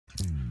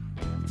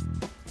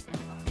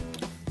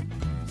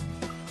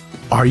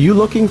Are you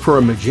looking for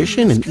a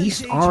magician in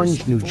East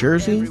Orange, New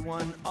Jersey?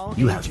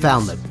 You have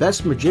found the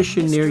best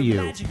magician near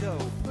you.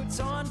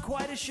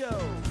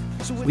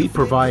 We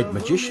provide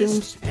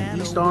magicians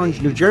in East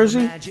Orange, New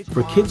Jersey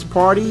for kids'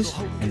 parties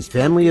and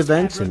family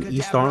events in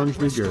East Orange,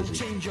 New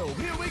Jersey.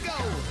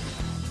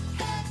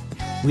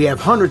 We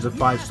have hundreds of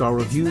 5-star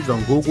reviews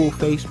on Google,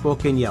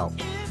 Facebook, and Yelp,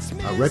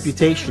 a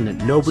reputation that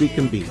nobody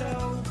can beat.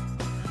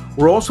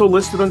 We're also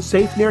listed on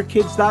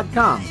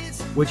cities.The,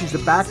 which is a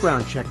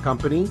background check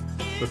company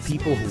for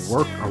people who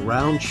work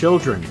around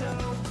children.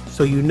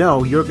 So you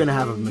know you're going to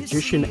have a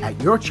magician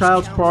at your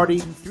child's party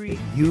that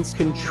you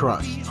can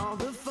trust.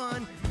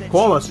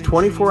 Call us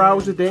 24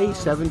 hours a day,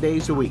 7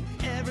 days a week.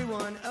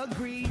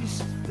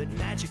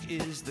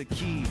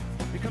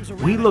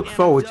 We look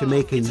forward to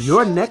making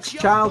your next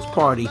child's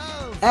party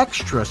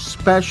extra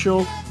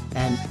special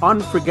and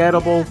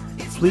unforgettable.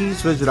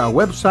 Please visit our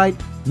website,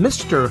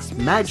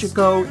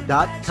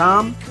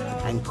 MrMagico.com,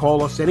 and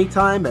call us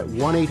anytime at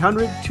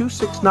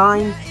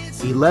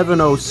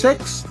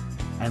 1-800-269-1106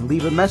 and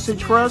leave a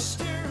message for us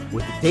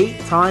with the date,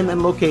 time,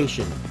 and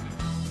location.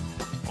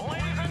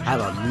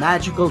 Have a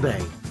magical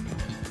day.